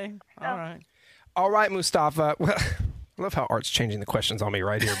 Okay. All right. All right, Mustafa. Well, I love how Art's changing the questions on me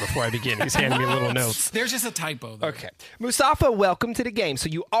right here before I begin. He's handing me little notes. There's just a typo there. Okay. Mustafa, welcome to the game. So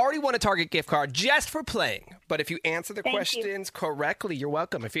you already won a Target gift card just for playing. But if you answer the questions correctly, you're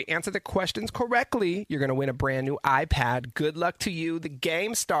welcome. If you answer the questions correctly, you're going to win a brand new iPad. Good luck to you. The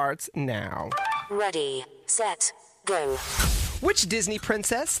game starts now. Ready, set, go. Which Disney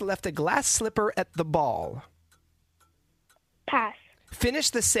princess left a glass slipper at the ball? Pass. Finish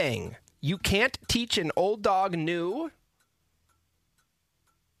the saying. You can't teach an old dog new.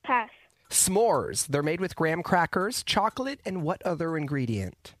 Pass. S'mores. They're made with graham crackers, chocolate, and what other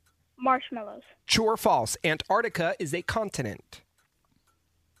ingredient? Marshmallows. True or false? Antarctica is a continent.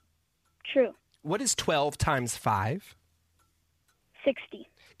 True. What is 12 times 5? 60.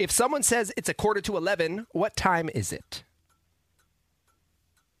 If someone says it's 11:45, what time is it?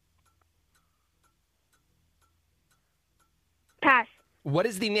 Pass. What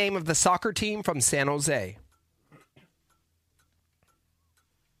is the name of the soccer team from San Jose?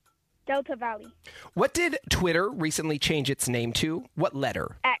 Delta Valley. What did Twitter recently change its name to? What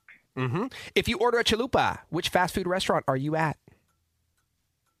letter? X. If you order a chalupa, which fast food restaurant are you at?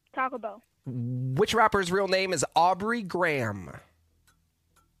 Taco Bell. Which rapper's real name is Aubrey Graham?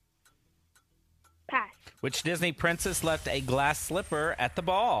 Pass. Which Disney princess left a glass slipper at the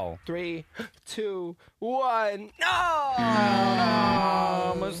ball? 3, 2, 1. No!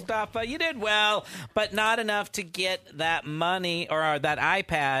 Oh, Mustafa, you did well, but not enough to get that money or that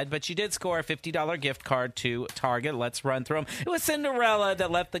iPad. But you did score a $50 gift card to Target. Let's run through them. It was Cinderella that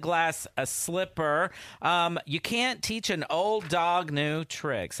left the glass a slipper. You can't teach an old dog new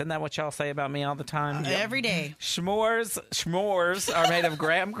tricks. Isn't that what y'all say about me all the time? Every day. S'mores are made of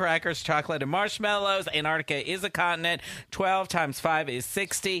graham crackers, chocolate, and marshmallows. Antarctica is a continent. 12 times 5 is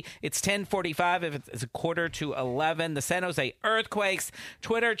 60. It's 10:45 if it's 10:45. The San Jose earthquakes.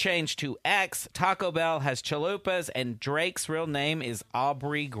 Twitter changed to X. Taco Bell has chalupas, and Drake's real name is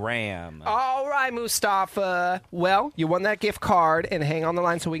Aubrey Graham. All right, Mustafa. Well, you won that gift card, and hang on the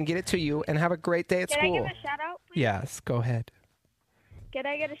line so we can get it to you, and have a great day at Can school. I give a shout out, please? Yes, go ahead. Can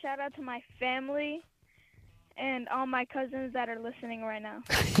I get a shout out to my family and all my cousins that are listening right now?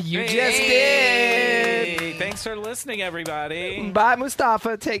 You just did. Hey, thanks for listening, everybody. Bye,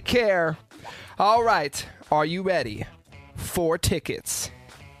 Mustafa. Take care. All right. Are you ready? 4 tickets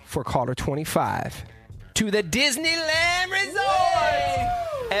for caller 25 to the Disneyland Resort.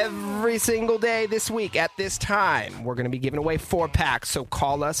 Every single day this week at this time, we're going to be giving away 4-packs. So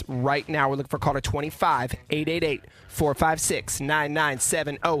call us right now. We're looking for caller 25,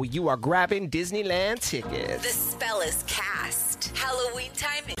 888-456-9970. You are grabbing Disneyland tickets. The spell is cast. Halloween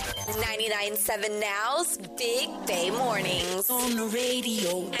time. 99.7 Now's Big Bay Mornings. On the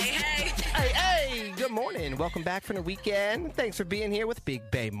radio. Hey, hey. Hey, good morning. Welcome back from the weekend. Thanks for being here with Big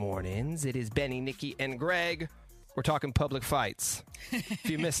Bay Mornings. It is Benny, Nikki, and Greg. We're talking public fights. If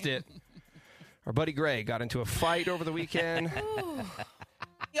you missed it, our buddy Greg got into a fight over the weekend.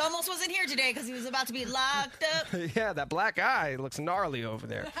 He almost wasn't here today because he was about to be locked up. Yeah, that black eye looks gnarly over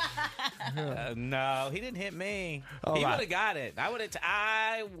there. No, he didn't hit me. All He right. would have got it.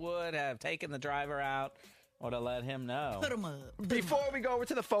 I would have taken the driver out. Or to let him know. Put him up. Before we go over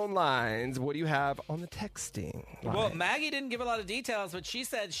to the phone lines, what do you have on the texting line? Well, Maggie didn't give a lot of details, but she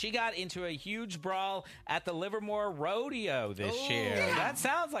said she got into a huge brawl at the Livermore Rodeo this year. Yeah. That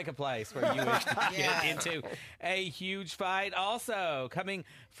sounds like a place where you would get into a huge fight. Also, coming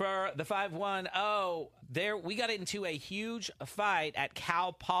for the 510, we got into a huge fight at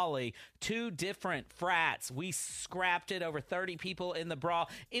Cal Poly. 2 different frats. We scrapped it, over 30 people in the brawl.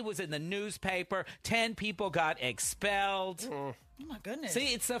 It was in the newspaper. 10 people got expelled. Oh my goodness.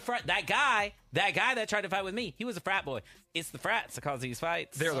 See, it's the frat. That guy that tried to fight with me, he was a frat boy. It's the frats that cause these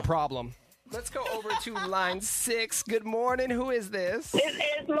fights. They're the problem. Let's go over to line 6. Good morning. Who is this? This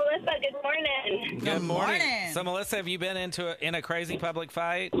is Melissa. Good morning. Good morning. So, Melissa, have you been in a crazy public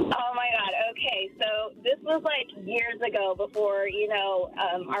fight? Oh my God. Okay, so this was like years ago before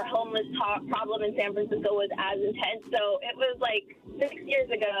our homeless problem in San Francisco was as intense. So it was like 6 years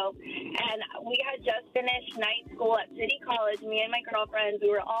ago, and we had just finished night school at City College. Me and my girlfriends, we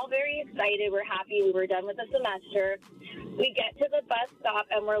were all very excited. We're happy. We were done with the semester. We get to the bus stop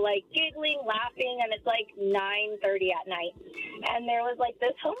and we're like giggling, laughing, and it's like 9:30 at night. And there was like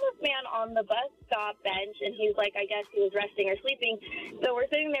this homeless man on the bus stop bench, and he's like, I guess he was resting or sleeping. So we're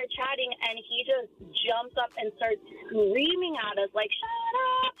sitting there chatting, and he just jumps up and starts screaming at us like, shut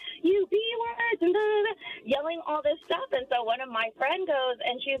up, you B-words, and blah, blah, blah, yelling all this stuff. And so one of my friend goes,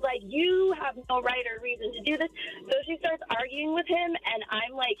 and she's like, you have no right or reason to do this. So she starts arguing with him, and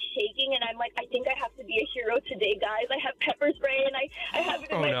I'm like shaking, and I'm like, I think I have to be a hero today, guys. I have pepper spray, and I have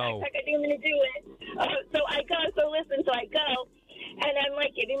it in my backpack. I think I'm going to do it. So I go. So I go. And I'm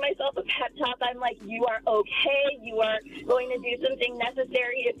like giving myself a pep talk. I'm like, you are okay. You are going to do something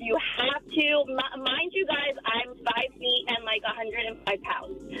necessary if you have to. Mind you, guys, I'm 5 feet and like 105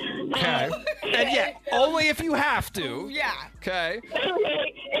 pounds. Okay. And yeah, only if you have to. Yeah. Okay.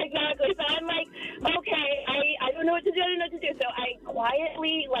 Exactly. So I'm like, okay, I don't know what to do. So I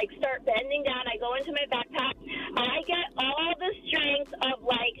quietly like start bending down. I go into my backpack. I get all the strength of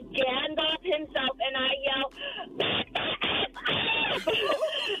like Gandalf himself, and I yell,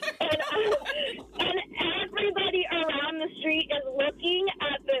 and everybody around the street is looking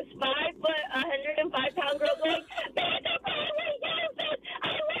at this 5 foot, 105 pound girl going, back up, I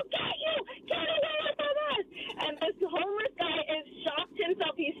will get you, get away from us. And this homeless guy is shocked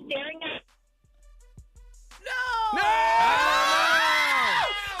himself. He's staring at. No! I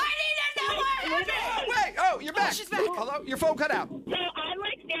need to know what happened. Wait, you're back. Oh, she's back. Hello? Your phone cut out. So I'm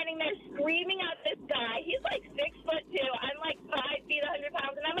like standing there screaming at this guy. He's like 6'2". I'm like 5 feet, 100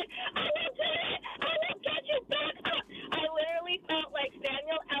 pounds, and I'm like, I will do it. I will get you back up. I literally felt like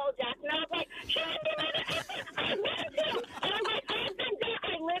Samuel L. Jackson. I was like, show me what I want to. And I'm like, I've been dying.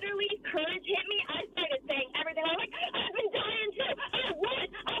 I literally, courage hit me. I started saying everything. I'm like, I've been dying too. I would love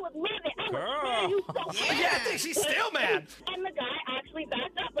it. I would love you so much. Yeah, I think she's still mad. And the guy actually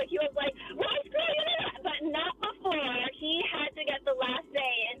backed up. Like, he was like, well, screw you. But not before. He had to get the last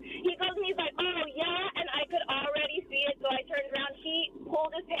say. And he goes and he's like, oh, yeah. And I could already see it. So I turned around. He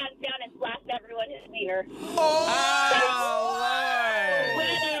pulled his pants down and slashed everyone his wiener.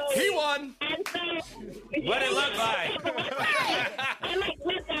 He won. And so. What it look like? I'm like,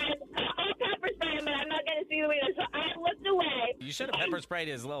 look, guys, I'll pepper spray him, but I'm not going to see the wiener. So I looked away. You should have pepper sprayed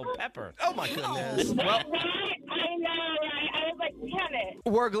his little pepper. Oh, my goodness. Well, I know, right? I was like, damn it.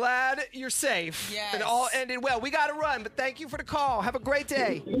 we're glad you're safe. Yes. It all ended well. We got to run, but thank you for the call. Have a great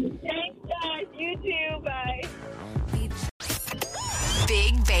day. Thanks, guys. You too. Bye.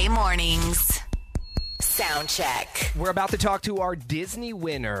 Big Bay Mornings. Sound check. We're about to talk to our Disney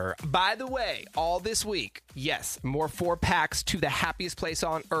winner. By the way, all this week, yes, more 4-packs to the happiest place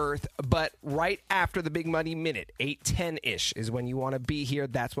on earth, but right after the Big Money Minute, 8:10-ish is when you want to be here.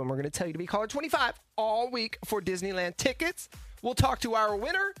 That's when we're going to tell you to be caller 25 all week for Disneyland tickets. We'll talk to our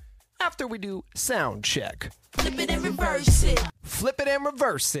winner after we do sound check. Flip it and reverse it. Flip it and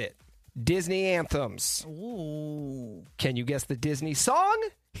reverse it. Disney anthems. Ooh. Can you guess the Disney song?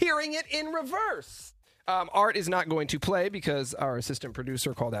 Hearing it in reverse. Art is not going to play because our assistant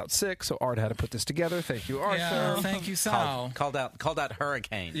producer called out sick, so Art had to put this together. Thank you, Art. Yeah, thank you, Sal. Called out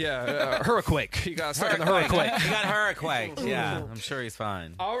hurricane. Yeah, hurricane. He got stuck in the hurricane. He got hurricane. Yeah, I'm sure he's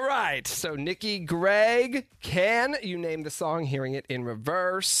fine. All right, so Nikki, Greg, can you name the song Hearing It in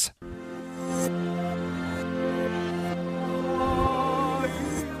Reverse?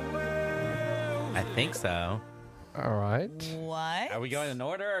 I think so. All right. What? Are we going in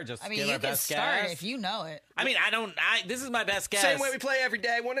order or just I mean, give you our can best start guess? if you know it. I mean, this is my best guess. Same way we play every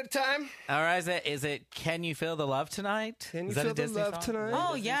day, one at a time. All right, is it Can You Feel the Love Tonight? Can you Is that feel a the Disney love song? tonight?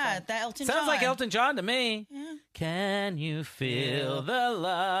 Oh, yeah, that Elton John. Sounds like Elton John to me. Yeah. Can you feel the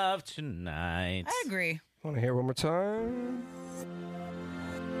love tonight? I agree. Want to hear one more time?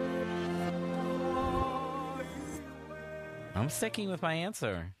 I'm sticking with my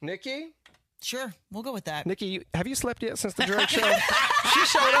answer. Nikki? Sure, we'll go with that. Nikki, have you slept yet since the Drake show? She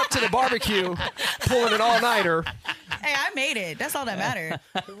showed up to the barbecue, pulling an all-nighter. Hey, I made it. That's all that mattered.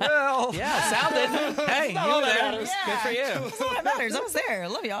 Well, yeah, sounded. Hey, you were there. Yeah. Good for you. That's all that matters. I was there. I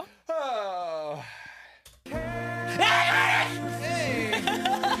love y'all. Oh.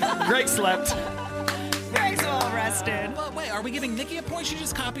 Greg slept. Greg's well rested. Well, wait, are we giving Nikki a point? She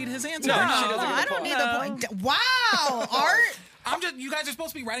just copied his answer. No, didn't she she? doesn't get a I don't point. need the point. Wow, Art. You guys are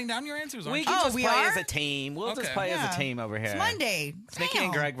supposed to be writing down your answers, aren't We you? can just we play are? as a team. We'll just Okay. play as Yeah. a team over here. It's Monday. It's Nikki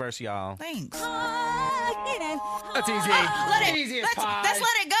and Greg versus y'all. Thanks. That's easy. Let it, Easy as let's pie. let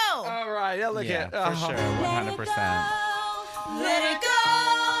it go. All right, yeah, look Yeah, at for sure. 100%. Let it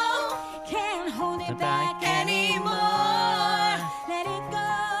go. Can't hold it back anymore. Let it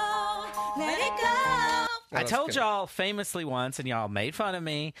go. Let it go. I that's told good. y'all famously once, and y'all made fun of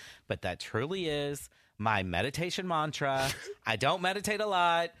me, but that truly is my meditation mantra. I don't meditate a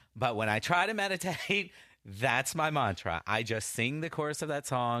lot, but when I try to meditate, that's my mantra. I just sing the chorus of that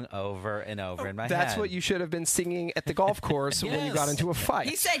song over and over in my head. That's what you should have been singing at the golf course when you got into a fight.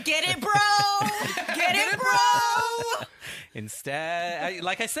 He said, "Get it, bro. Get it, bro." Instead,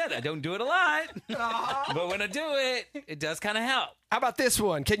 like I said, I don't do it a lot, but when I do it, it does kind of help. How about this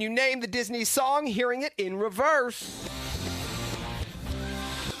one? Can you name the Disney song hearing it in reverse?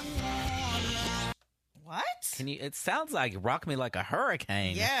 What? Can you? It sounds like "Rock Me Like a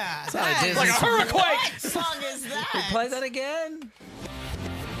Hurricane." Yeah. It's not a Disney Like a song. hurricane! What song is that? Can we play that again?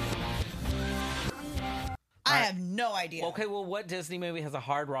 I have no idea. Okay, well, what Disney movie has a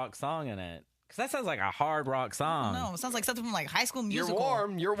hard rock song in it? Because that sounds like a hard rock song. No, it sounds like something from like High School You're Musical.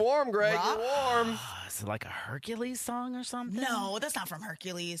 warm. You're warm, Greg. Rock? You're warm. Is it like a Hercules song or something? No, that's not from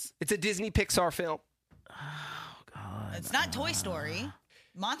Hercules. It's a Disney Pixar film. Oh, God. It's not Toy Story.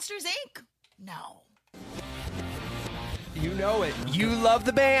 Monsters Inc. No. You know it. You love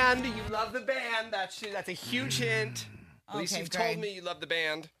the band. You love the band. That's a huge hint. At least Okay, you've Greg. told me you love the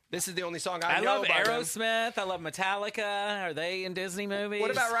band. This is the only song I I know love by them. Aerosmith. I love Metallica. Are they in Disney movies?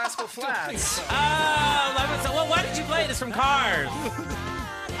 What about Rascal Flatts? Oh, love it. So, well, why did you play this from Cars?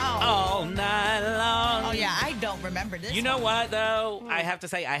 All night long. Oh yeah, I don't remember this. You know what though? I have to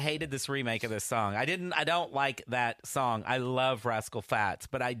say I hated this remake of this song. I don't like that song. I love Rascal Flatts,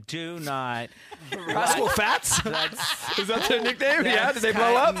 but I do not. Rascal Fats? Is that their nickname? Yeah. Did they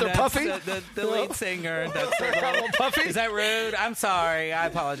blow up? They're puffy. The lead singer. That's They're a little puffy. Is that rude? I'm sorry. I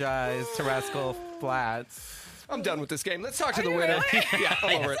apologize to Rascal Flatts. I'm done with this game. Let's talk to the winner. Yeah,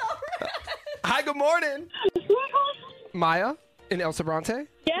 I'm over it. Hi, good morning. Maya in El Sobrante.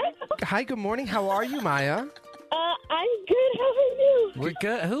 Yes? Hi, good morning. How are you, Maya? I'm good. How are you? We're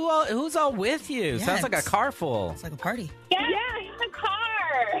good. Who's all with you? Yeah, Sounds like a it's- car full. It's like a party. Yeah, it's a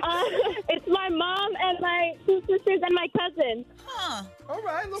car. It's my mom and my two sisters and my cousin. Huh. All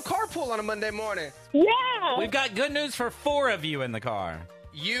right, a little carpool on a Monday morning. Yeah. We've got good news for 4 of you in the car.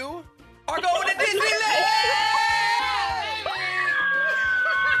 You are going to Disneyland!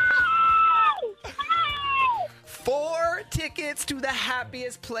 4 tickets to the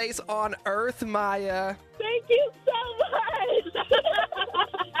happiest place on earth, Maya. Thank you so much.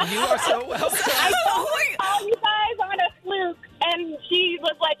 You are so welcome. I called you guys on a fluke, and she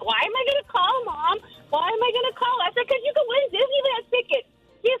was like, "Why am I going to call, Mom? Why am I going to call?" I said, "Because you can win Disneyland tickets."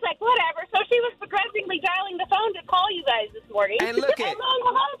 She's like, "Whatever." So she was begrudgingly dialing the phone to call you guys this morning. And look it. And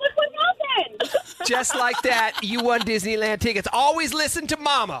look what happened. Just like that, you won Disneyland tickets. Always listen to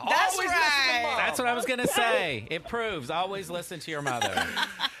Mama. That's Always right. listen to Mama. That's what I was going to say. It proves. Always listen to your mother.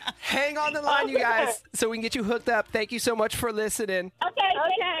 Hang on the line, you guys, so we can get you hooked up. Thank you so much for listening. Okay.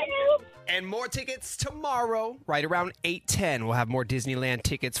 Thank you. And more tickets tomorrow, right around 8:10. We'll have more Disneyland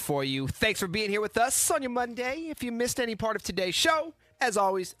tickets for you. Thanks for being here with us on your Monday. If you missed any part of today's show, as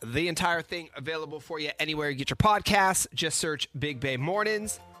always, the entire thing available for you anywhere you get your podcasts. Just search Big Bay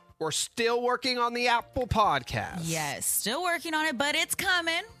Mornings. We're still working on the Apple Podcast. Yes, still working on it, but it's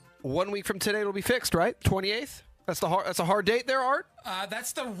coming. 1 week from today, it'll be fixed, right? 28th? That's a hard date there, Art?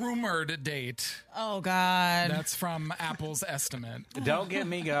 That's the rumored date. Oh, God. That's from Apple's estimate. Don't get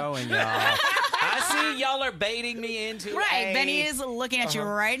me going, y'all. I see y'all are baiting me into Right. Benny is looking at you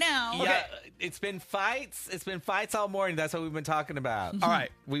right now. Yeah, it's been fights. It's been fights all morning. That's what we've been talking about. All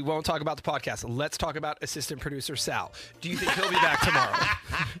right, we won't talk about the podcast. Let's talk about assistant producer Sal. Do you think he'll be back tomorrow?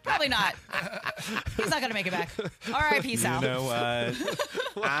 Probably not. He's not going to make it back. R.I.P. Sal. You know what?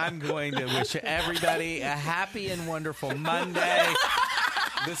 I'm going to wish everybody a happy and wonderful Monday.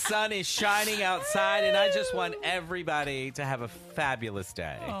 The sun is shining outside, and I just want everybody to have a fabulous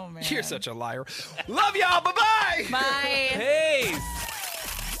day. Oh, man. You're such a liar. Love y'all. Bye-bye. Bye.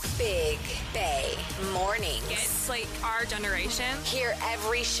 Peace. Big Bay Mornings. It's like our generation. Hear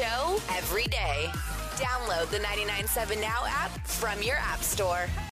every show, every day. Download the 99.7 Now app from your app store.